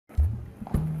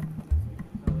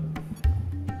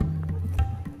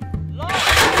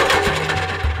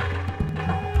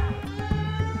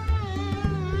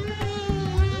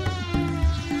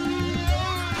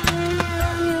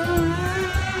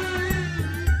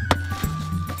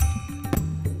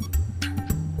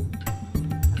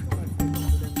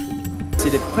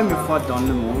les premières fois dans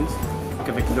le monde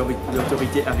qu'avec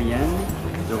l'autorité aérienne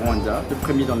de Rwanda, le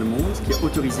premier dans le monde qui a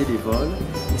autorisé les vols.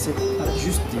 Et c'est pas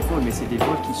juste des vols, mais c'est des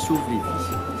vols qui sauvent les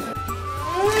vies.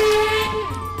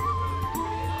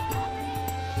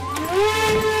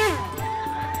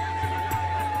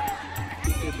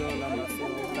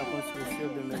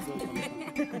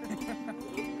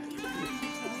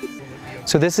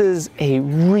 So this is a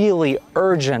really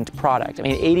urgent product. I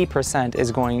mean, 80%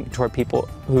 is going toward people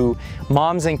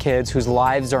moms and kids whose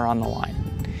lives are on the line.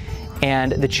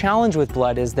 And the challenge with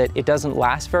blood is that it doesn't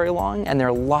last very long and there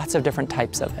are lots of different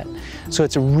types of it. So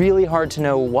it's really hard to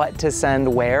know what to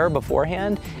send where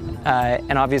beforehand.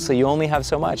 And obviously you only have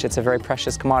so much. It's a very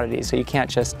precious commodity, so you can't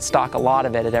just stock a lot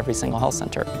of it at every single health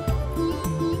center.